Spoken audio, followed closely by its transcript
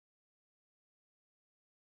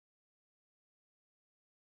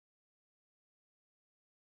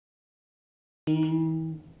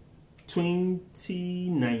In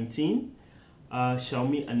 2019,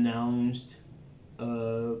 Xiaomi announced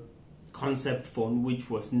a concept phone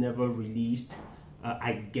which was never released.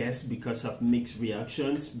 I guess because of mixed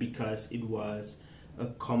reactions, because it was a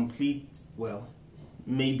complete, well,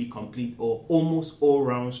 maybe complete or almost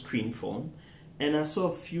all-round screen phone. And I saw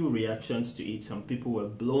a few reactions to it. Some people were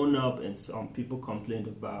blown up and some people complained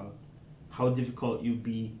about how difficult it would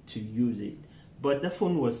be to use it. But that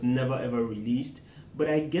phone was never ever released. But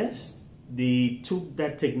I guess they took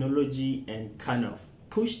that technology and kind of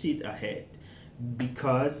pushed it ahead,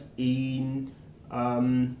 because in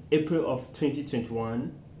April of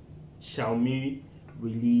 2021, Xiaomi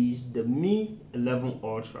released the Mi 11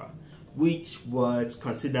 Ultra, which was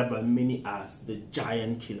considered by many as the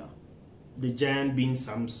giant killer. The giant being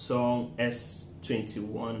Samsung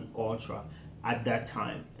S21 Ultra at that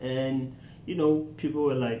time. And you know, people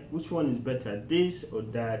were like, which one is better, this or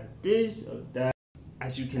that, this or that?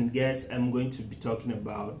 As you can guess, I'm going to be talking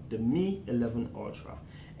about the Mi 11 Ultra.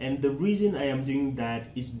 And the reason I am doing that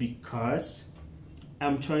is because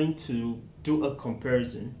I'm trying to do a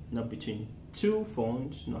comparison, not between two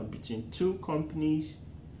phones, not between two companies,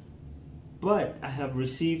 but I have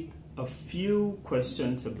received a few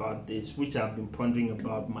questions about this, which I've been pondering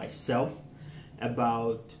about myself,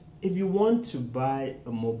 about if you want to buy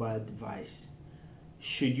a mobile device,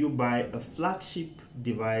 should you buy a flagship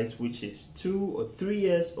device which is 2 or 3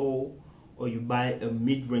 years old, or you buy a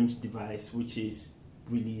mid-range device which is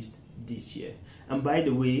released this year? And by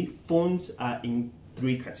the way, phones are in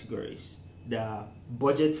 3 categories. There are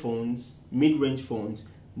budget phones, mid-range phones,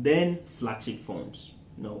 then flagship phones.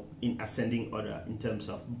 No, in ascending order in terms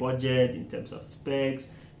of budget, in terms of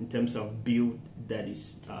specs, in terms of build. That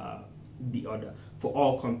is the order for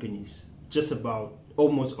all companies. Just about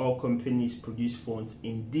almost all companies produce phones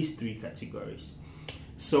in these 3 categories.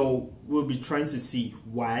 So we'll be trying to see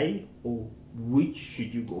why or which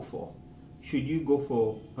should you go for. Should you go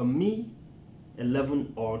for a Mi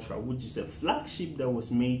 11 Ultra, which is a flagship that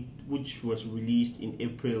was made, which was released in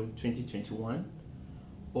April 2021,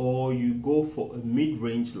 or you go for a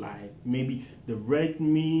mid-range like maybe the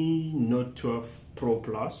Redmi Note 12 Pro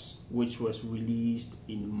Plus, which was released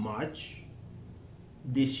in March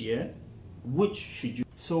this year? Which should you?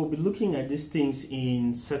 So we'll be looking at these things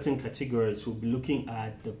in certain categories. We'll be looking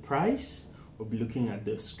at the price, we'll be looking at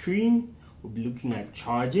the screen, we'll be looking at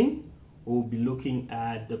charging, we'll be looking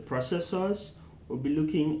at the processors, we'll be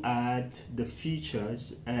looking at the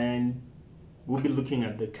features, and we'll be looking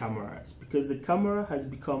at the cameras, because the camera has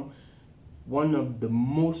become one of the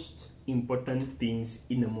most important things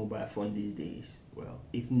in a mobile phone these days. Well,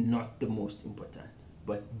 if not the most important,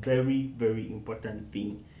 but very, very important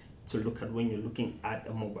thing to look at when you're looking at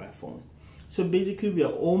a mobile phone. So basically, we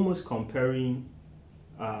are almost comparing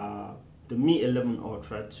the Mi 11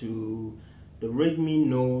 Ultra to the Redmi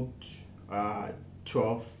Note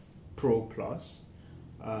 12 Pro Plus.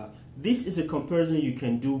 This is a comparison you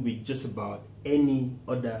can do with just about any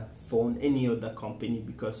other phone, any other company,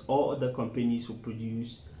 because all other companies who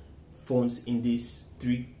produce phones in these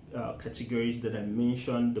 3 categories that I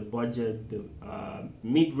mentioned: the budget, the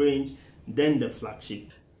mid-range, then the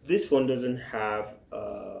flagship. This phone doesn't have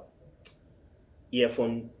a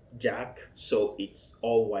earphone jack, so it's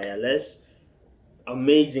all wireless.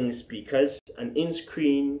 Amazing speakers, an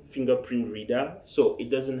in-screen fingerprint reader, so it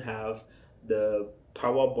doesn't have the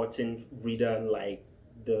power button reader like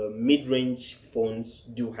the mid-range phones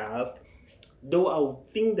do have. Though I would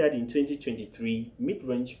think that in 2023,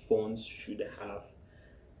 mid-range phones should have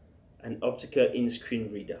an optical in-screen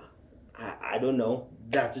reader. I don't know,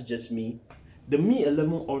 that's just me. The Mi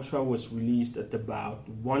 11 Ultra was released at about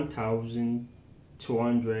 $1,200,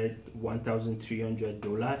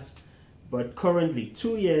 $1,300, but currently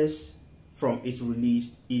 2 years from its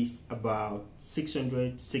release is about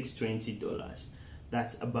 $600, $620.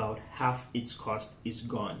 That's about half its cost is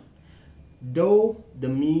gone. Though the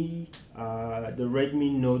Redmi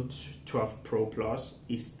Note 12 Pro Plus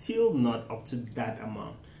is still not up to that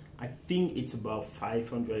amount. I think it's about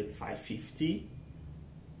 $500, $550.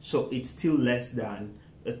 So it's still less than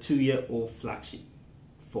a 2-year-old flagship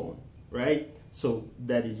phone, right? So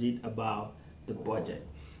that is it about the budget.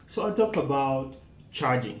 So I'll talk about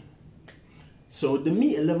charging. So the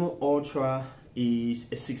Mi 11 Ultra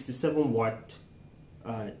is a 67-watt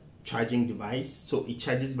charging device. So it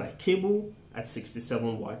charges by cable at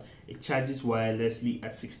 67 watt. It charges wirelessly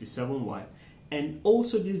at 67 watt. And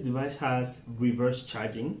also this device has reverse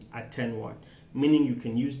charging at 10 watt, meaning you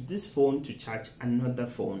can use this phone to charge another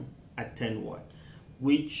phone at 10 watt,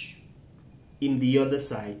 which in the other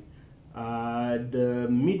side, the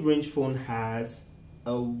mid-range phone has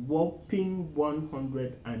a whopping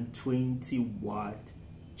 120 watt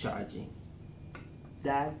charging.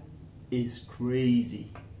 That is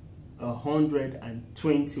crazy.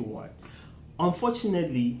 120 watt.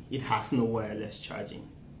 Unfortunately, it has no wireless charging.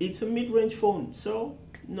 It's a mid-range phone, so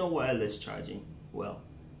no wireless charging. Well,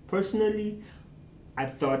 personally, I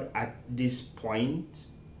thought at this point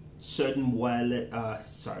certain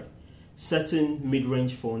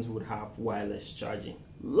mid-range phones would have wireless charging,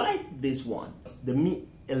 like this one. The Mi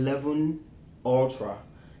 11 Ultra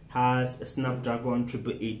has a Snapdragon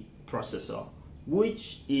 888 processor,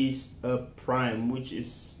 which is a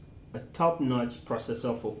top-notch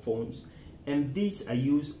processor for phones, and these are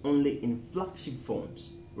used only in flagship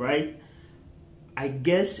phones, right? I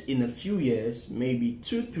guess in a few years, maybe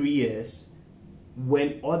 2-3 years,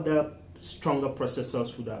 when other stronger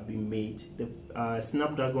processors would have been made, the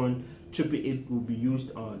Snapdragon 888 will be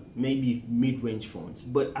used on maybe mid-range phones.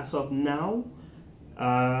 But as of now,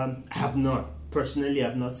 I have not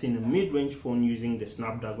seen a mid-range phone using the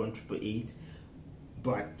Snapdragon 888,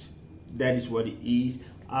 but that is what it is.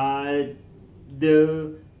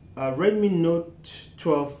 The Redmi Note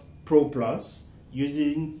 12 Pro Plus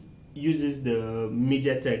uses the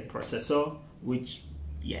MediaTek processor, which,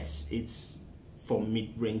 yes, it's for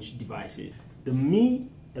mid-range devices. The Mi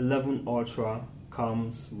 11 Ultra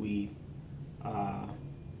comes with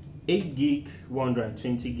 8 gig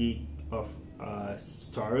 120 gig of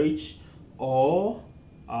storage, or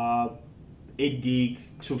 8 gig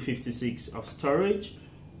 256 of storage,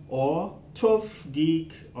 or 12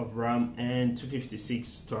 gig of RAM and 256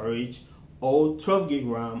 storage, or 12 gig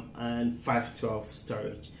RAM and 512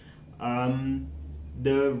 storage.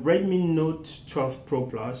 The Redmi Note 12 Pro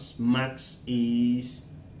Plus Max is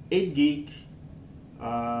 8 gig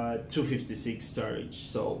 256 storage,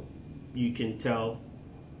 so you can tell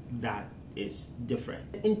that is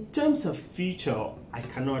different. In terms of feature, I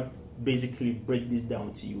cannot basically break this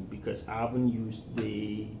down to you because I haven't used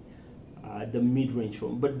the mid-range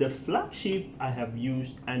phone, but the flagship I have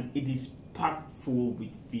used, and it is packed full with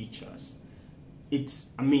features.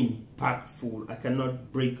 It's packed full. I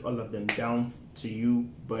cannot break all of them down to you,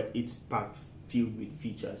 but it's packed filled with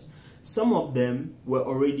features. Some of them were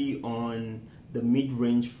already on the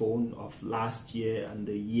mid-range phone of last year and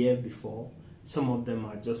the year before. Some of them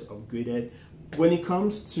are just upgraded. When it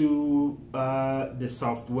comes to the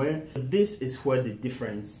software, this is where the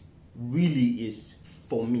difference really is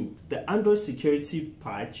for me. The Android security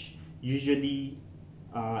patch usually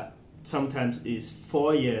sometimes is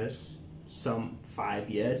 4 years, some 5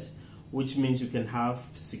 years, which means you can have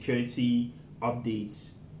security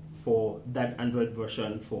updates for that Android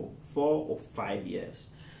version for 4 or 5 years.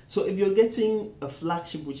 So if you're getting a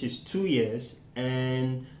flagship which is 2 years,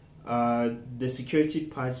 and the security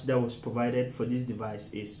patch that was provided for this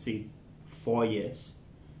device is, say, 4 years,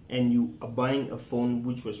 and you are buying a phone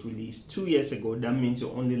which was released 2 years ago, that means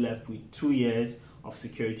you're only left with 2 years of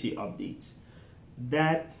security updates.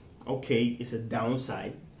 That, okay, is a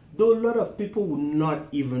downside, though a lot of people will not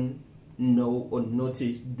even know or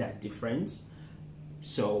notice that difference.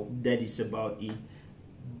 So that is about it.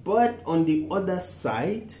 But on the other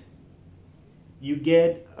side, you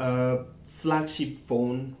get a flagship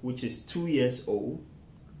phone which is 2 years old.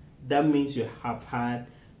 That means you have had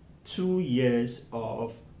 2 years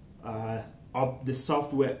of the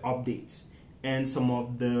software updates, and some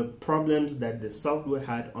of the problems that the software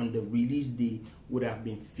had on the release day would have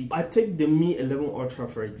been fixed. I take the Mi 11 Ultra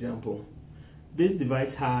for example. This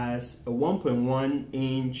device has a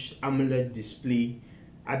 1.1-inch AMOLED display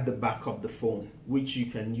at the back of the phone, which you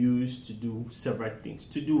can use to do several things,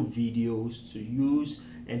 to do videos, to use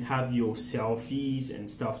and have your selfies and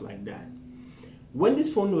stuff like that. When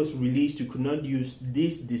this phone was released, you could not use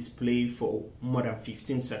this display for more than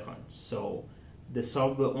 15 seconds. So the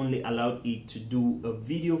software only allowed it to do a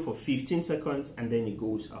video for 15 seconds and then it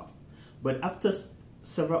goes off. But after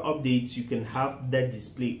several updates, you can have that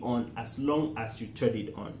display on as long as you turn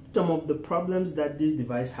it on. Some of the problems that this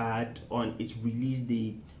device had on its release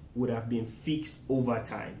date would have been fixed over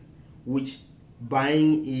time, which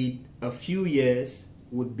buying it a few years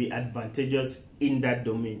would be advantageous in that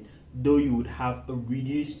domain, though you would have a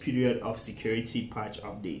reduced period of security patch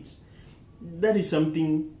updates. That is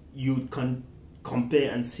something you can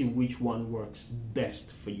compare and see which one works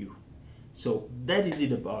best for you. So that is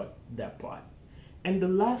it about that part. And the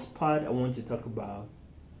last part I want to talk about,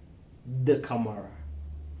 the camera.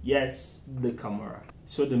 Yes, the camera.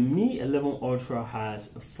 So the Mi 11 Ultra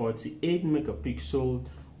has a 48 megapixel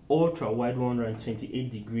ultra wide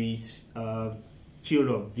 128 degrees field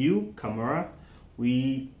of view camera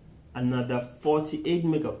with another 48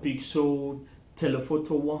 megapixel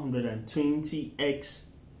telephoto 120x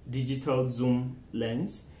digital zoom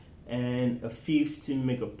lens and a 50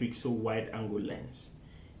 megapixel wide angle lens.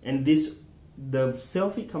 And the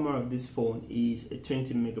selfie camera of this phone is a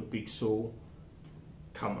 20 megapixel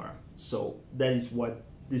camera. So that is what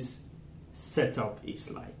this setup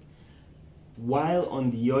is like. While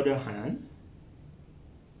on the other hand,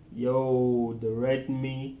 the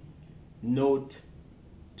Redmi Note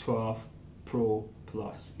 12 Pro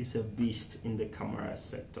Plus is a beast in the camera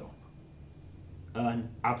sector. An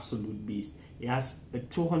absolute beast. It has a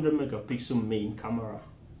 200 megapixel main camera.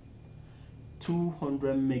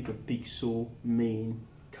 200 megapixel main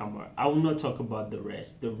camera. I will not talk about the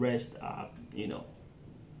rest. The rest are,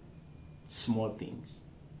 small things.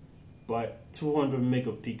 But 200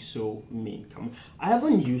 megapixel main camera. I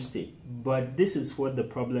haven't used it, but this is where the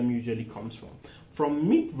problem usually comes from. From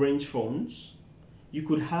mid-range phones, you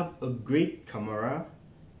could have a great camera,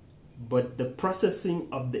 but the processing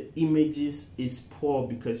of the images is poor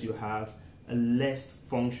because you have a less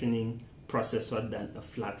functioning processor than a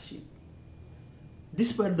flagship.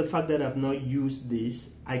 Despite the fact that I've not used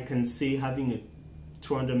this, I can say having a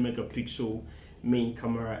 200 megapixel main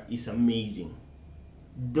camera is amazing.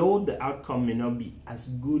 Though the outcome may not be as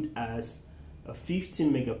good as a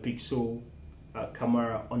 15 megapixel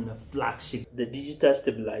camera on a flagship, the digital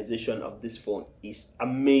stabilization of this phone is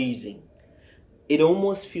amazing. It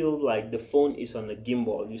almost feels like the phone is on a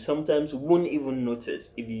gimbal. You sometimes won't even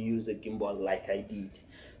notice if you use a gimbal like I did.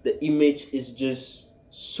 The image is just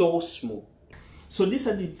so smooth. So these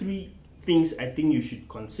are the three things I think you should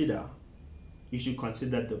consider. You should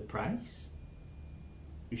consider the price.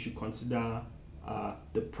 You should consider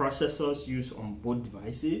the processors used on both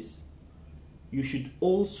devices. You should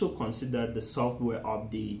also consider the software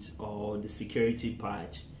updates or the security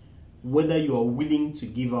patch, whether you are willing to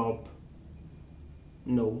give up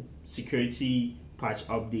security patch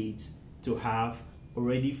updates to have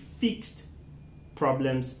already fixed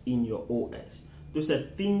problems in your OS. Those are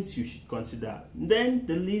things you should consider. Then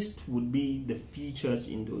the list would be the features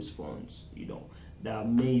in those phones. The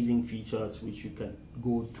amazing features which you can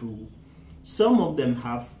go through. Some of them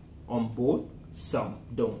have on both, some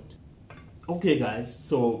don't. Okay guys,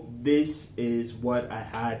 so this is what I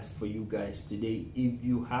had for you guys today. If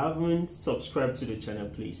you haven't subscribed to the channel,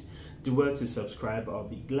 please do well to subscribe. I'll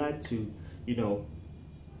be glad to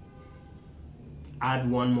add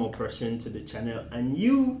one more person to the channel, and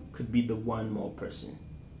you could be the one more person.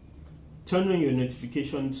 Turn on your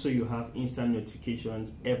notifications so you have instant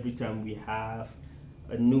notifications every time we have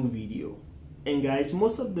a new video. And guys,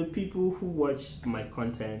 most of the people who watch my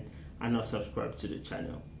content are not subscribed to the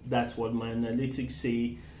channel. That's what my analytics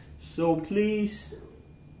say. So please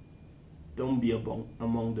don't be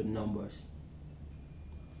among the numbers.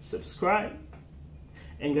 Subscribe.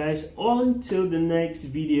 And guys, until the next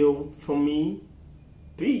video, for me,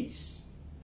 peace.